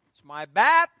 it's my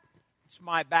bat, it's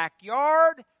my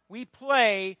backyard. We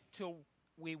play till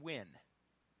we win.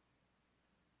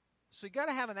 So you got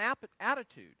to have an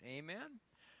attitude. Amen?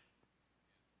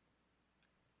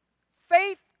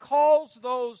 Faith calls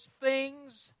those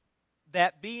things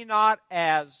that be not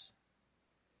as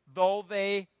though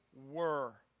they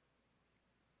were.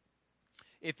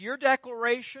 If your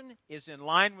declaration is in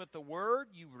line with the Word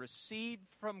you've received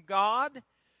from God,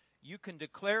 you can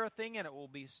declare a thing and it will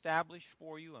be established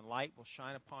for you and light will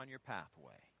shine upon your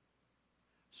pathway.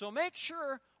 So make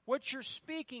sure what you're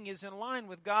speaking is in line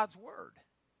with God's Word.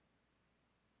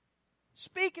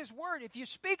 Speak His Word. If you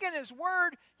speak in His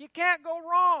Word, you can't go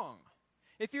wrong.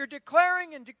 If you're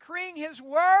declaring and decreeing His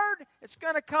Word, it's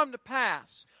going to come to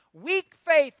pass. Weak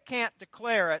faith can't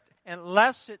declare it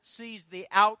unless it sees the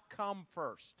outcome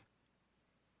first.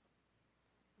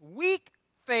 Weak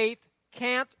faith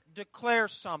can't declare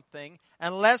something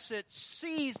unless it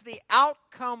sees the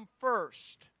outcome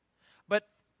first. But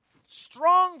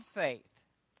strong faith,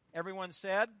 everyone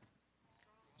said?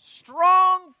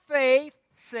 Strong faith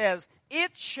says,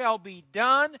 it shall be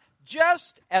done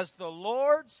just as the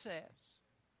Lord says.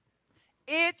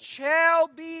 It shall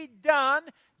be done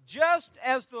just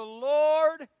as the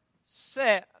Lord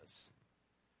says.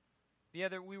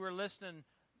 We were listening,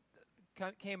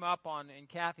 came up on, and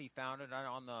Kathy found it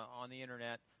on the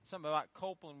internet. Something about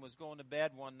Copeland was going to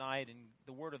bed one night, and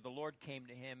the word of the Lord came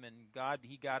to him, and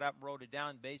he got up, wrote it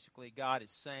down. Basically, God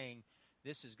is saying,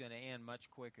 this is going to end much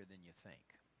quicker than you think.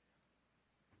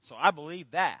 So I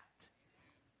believe that.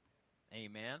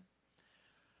 Amen.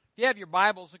 If you have your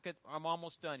Bibles, I'm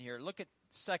almost done here. Look at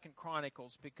 2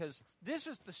 Chronicles, because this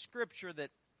is the scripture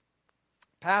that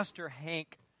Pastor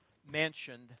Hank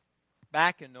mentioned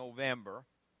back in November.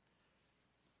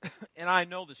 And I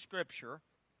know the scripture.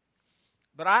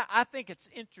 But I think it's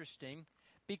interesting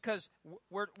because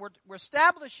we're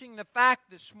establishing the fact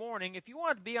this morning, if you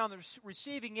want to be on the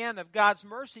receiving end of God's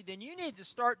mercy, then you need to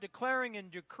start declaring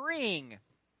and decreeing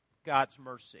God's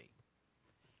mercy.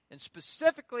 And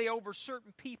specifically over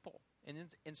certain people and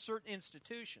in certain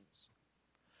institutions.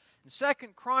 In 2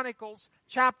 Chronicles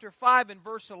chapter 5 and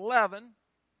verse 11,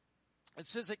 it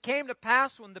says, it came to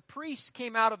pass when the priests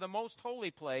came out of the most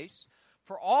holy place,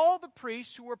 for all the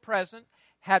priests who were present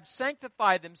had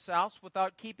sanctified themselves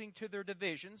without keeping to their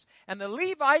divisions. And the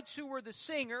Levites who were the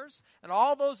singers, and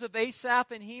all those of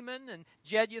Asaph and Heman and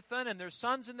Jeduthun and their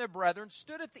sons and their brethren,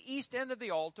 stood at the east end of the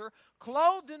altar,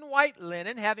 clothed in white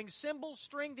linen, having cymbals,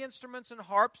 stringed instruments, and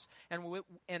harps, and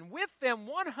with them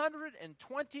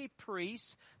 120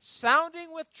 priests,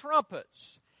 sounding with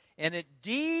trumpets. And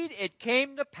indeed it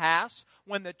came to pass,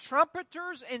 when the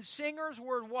trumpeters and singers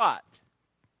were what?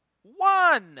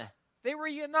 One. They were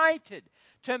united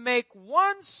to make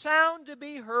one sound to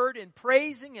be heard in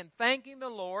praising and thanking the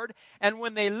Lord. And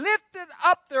when they lifted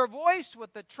up their voice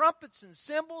with the trumpets and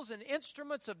cymbals and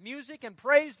instruments of music and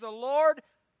praised the Lord,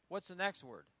 what's the next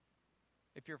word?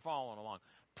 If you're following along.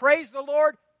 Praise the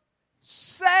Lord,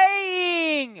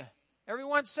 saying.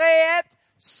 Everyone say it.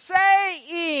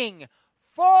 Saying.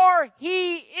 For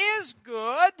He is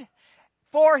good,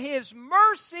 for His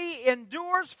mercy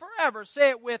endures forever. Say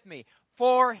it with me.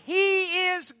 For He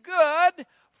is good,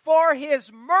 for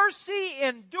His mercy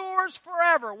endures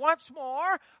forever. Once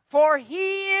more, for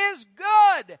He is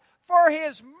good, for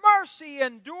His mercy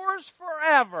endures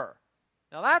forever.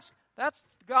 Now that's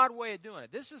God's way of doing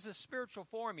it. This is a spiritual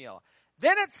formula.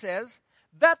 Then it says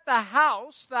that the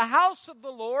house of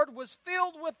the Lord was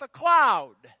filled with a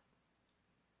cloud.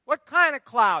 What kind of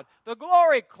cloud? The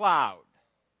glory cloud.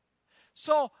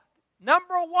 So,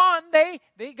 number one, they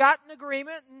got an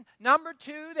agreement. And number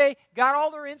two, they got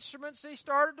all their instruments. They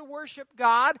started to worship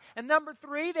God. And number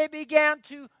three, they began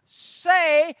to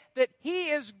say that He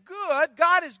is good.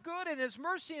 God is good and His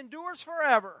mercy endures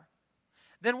forever.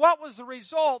 then what was the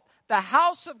result? The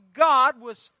house of God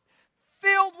was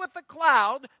filled with a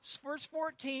cloud, verse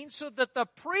 14, so that the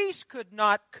priest could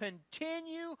not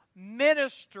continue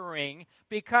ministering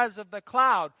because of the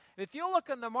cloud. If you look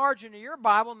in the margin of your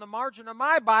Bible and the margin of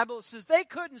my Bible, it says they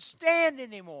couldn't stand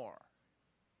anymore.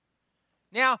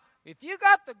 Now, if you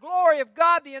got the glory of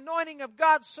God, the anointing of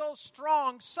God so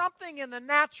strong, something in the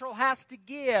natural has to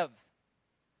give.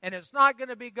 And it's not going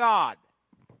to be God.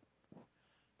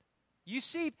 You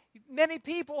see, many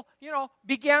people,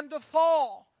 began to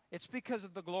fall. It's because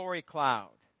of the glory cloud.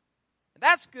 And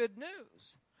that's good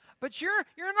news. But you're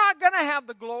not going to have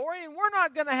the glory, and we're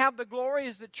not going to have the glory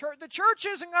as the church. The church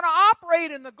isn't going to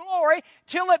operate in the glory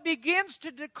till it begins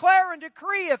to declare and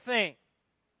decree a thing.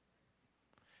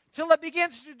 Till it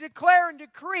begins to declare and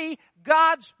decree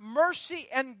God's mercy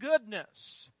and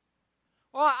goodness.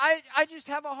 Well, I just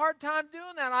have a hard time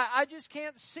doing that. I just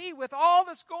can't see with all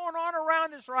that's going on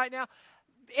around us right now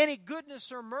any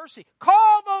goodness or mercy.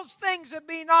 Call those things that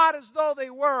be not as though they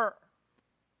were.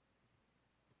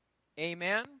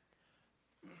 Amen?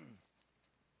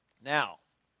 Now,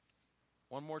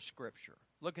 one more scripture.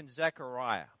 Look in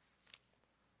Zechariah.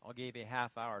 I'll give you a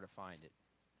half hour to find it.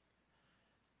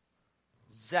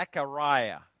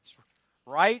 Zechariah. It's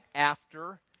right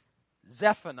after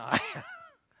Zephaniah,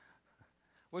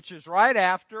 which is right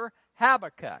after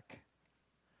Habakkuk.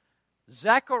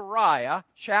 Zechariah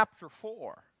chapter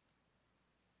 4.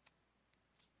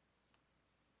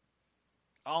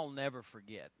 I'll never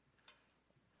forget.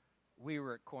 We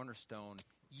were at Cornerstone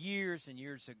years and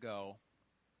years ago,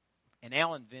 and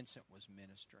Alan Vincent was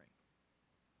ministering.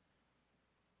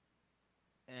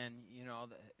 And,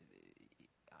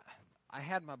 I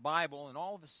had my Bible, and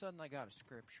all of a sudden I got a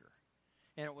scripture.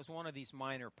 And it was one of these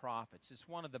minor prophets. It's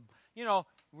one of the,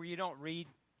 where you don't read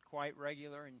quite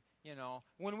regular. And,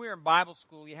 when we were in Bible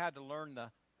school, you had to learn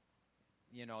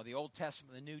the Old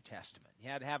Testament, the New Testament. You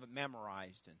had to have it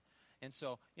memorized. And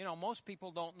so, most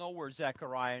people don't know where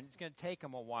Zechariah, and it's going to take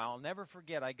them a while. I'll never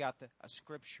forget, I got a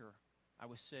scripture. I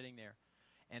was sitting there.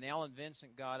 And Alan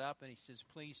Vincent got up, and he says,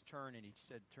 please turn. And he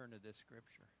said, turn to this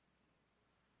scripture.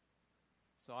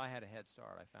 So I had a head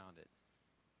start. I found it.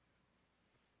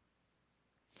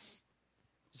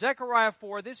 Zechariah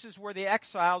 4, this is where the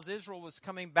exiles, Israel was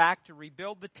coming back to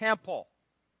rebuild the temple.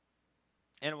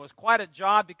 And it was quite a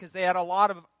job because they had a lot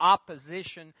of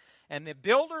opposition. And the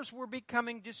builders were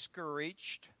becoming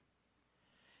discouraged.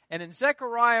 And in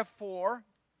Zechariah 4,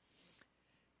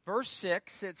 verse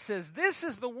 6, it says, this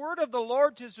is the word of the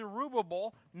Lord to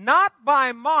Zerubbabel, not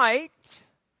by might,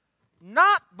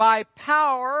 not by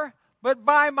power, but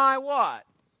by my what?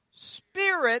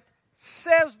 Spirit,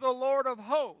 says the Lord of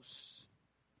hosts.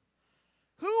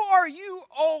 Who are you,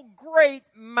 O great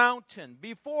mountain?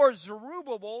 Before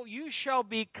Zerubbabel you shall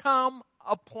become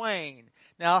a plain.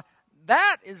 Now,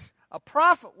 that is a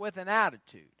prophet with an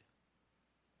attitude.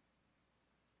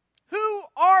 Who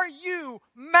are you,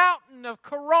 mountain of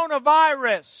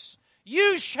coronavirus?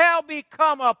 You shall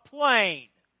become a plain.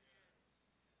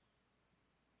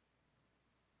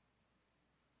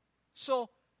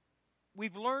 So,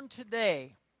 we've learned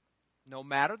today, no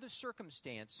matter the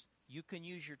circumstance, you can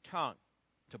use your tongue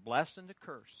to bless and to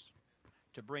curse,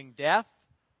 to bring death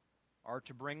or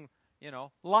to bring,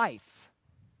 life.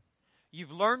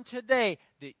 You've learned today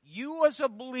that you as a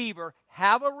believer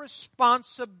have a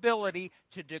responsibility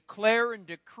to declare and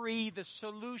decree the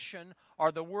solution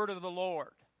or the word of the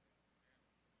Lord.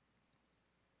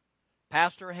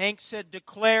 Pastor Hank said,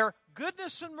 declare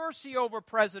goodness and mercy over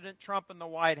President Trump in the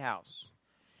White House.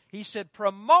 He said,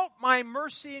 promote my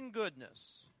mercy and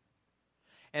goodness.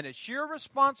 And it's your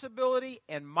responsibility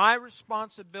and my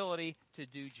responsibility to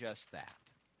do just that.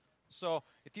 So,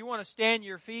 if you want to stand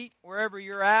your feet wherever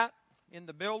you're at in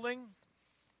the building,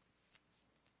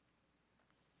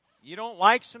 you don't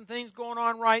like some things going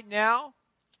on right now,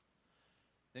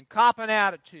 then cop an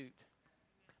attitude.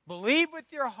 Believe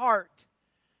with your heart.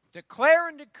 Declare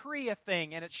and decree a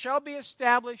thing, and it shall be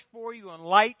established for you, and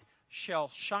light shall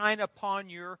shine upon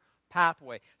your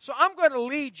pathway. So I'm going to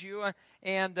lead you,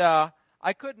 and I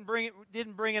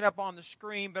didn't bring it up on the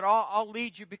screen, but I'll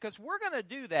lead you because we're going to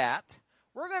do that.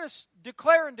 We're going to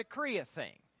declare and decree a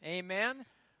thing. Amen.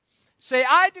 Say,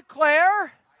 I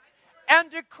declare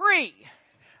and decree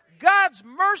God's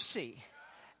mercy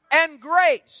and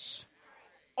grace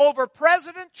over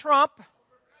President Trump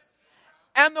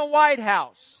and the White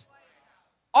House,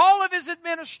 all of his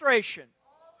administration.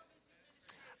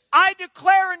 I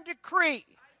declare and decree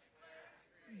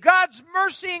God's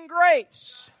mercy and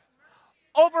grace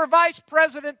over Vice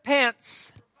President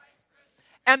Pence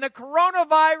and the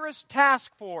coronavirus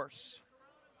task force.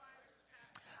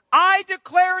 I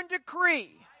declare and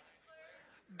decree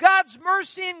God's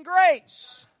mercy and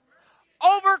grace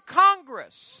over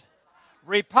Congress,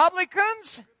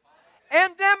 Republicans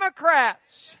and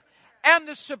Democrats, and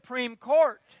the Supreme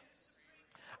Court.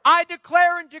 I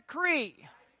declare and decree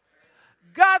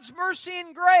God's mercy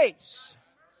and grace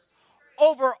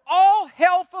over all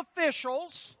health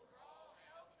officials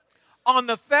on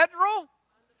the federal,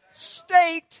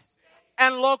 state,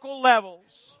 and local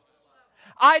levels.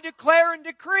 I declare and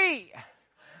decree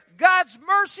God's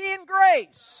mercy and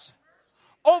grace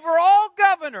over all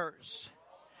governors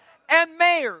and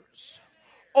mayors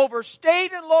over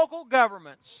state and local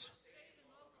governments.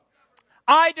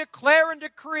 I declare and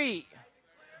decree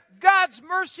God's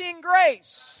mercy and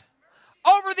grace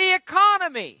over the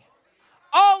economy,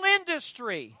 all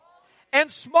industry,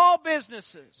 and small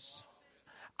businesses.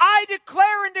 I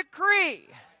declare and decree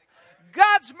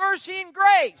God's mercy and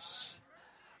grace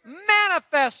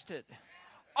manifested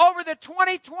over the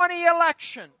 2020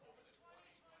 election.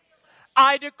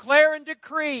 I declare and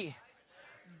decree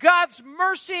God's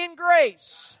mercy and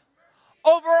grace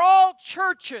over all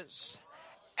churches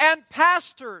and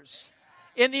pastors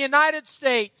in the United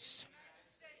States.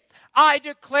 I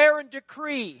declare and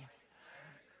decree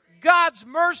God's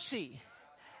mercy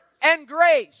and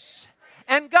grace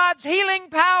and God's healing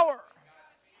power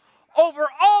over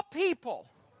all people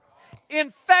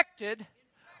infected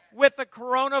with the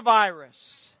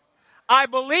coronavirus. I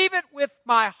believe it with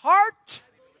my heart,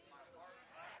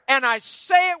 and I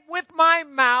say it with my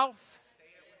mouth.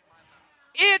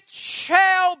 It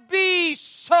shall be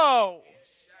so.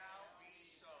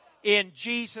 In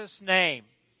Jesus' name.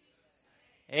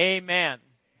 Amen.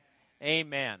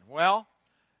 Amen. Well,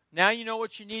 now you know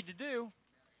what you need to do.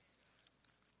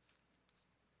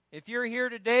 If you're here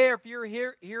today, or if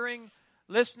you're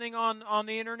listening on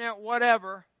the internet,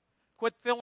 whatever, quit filling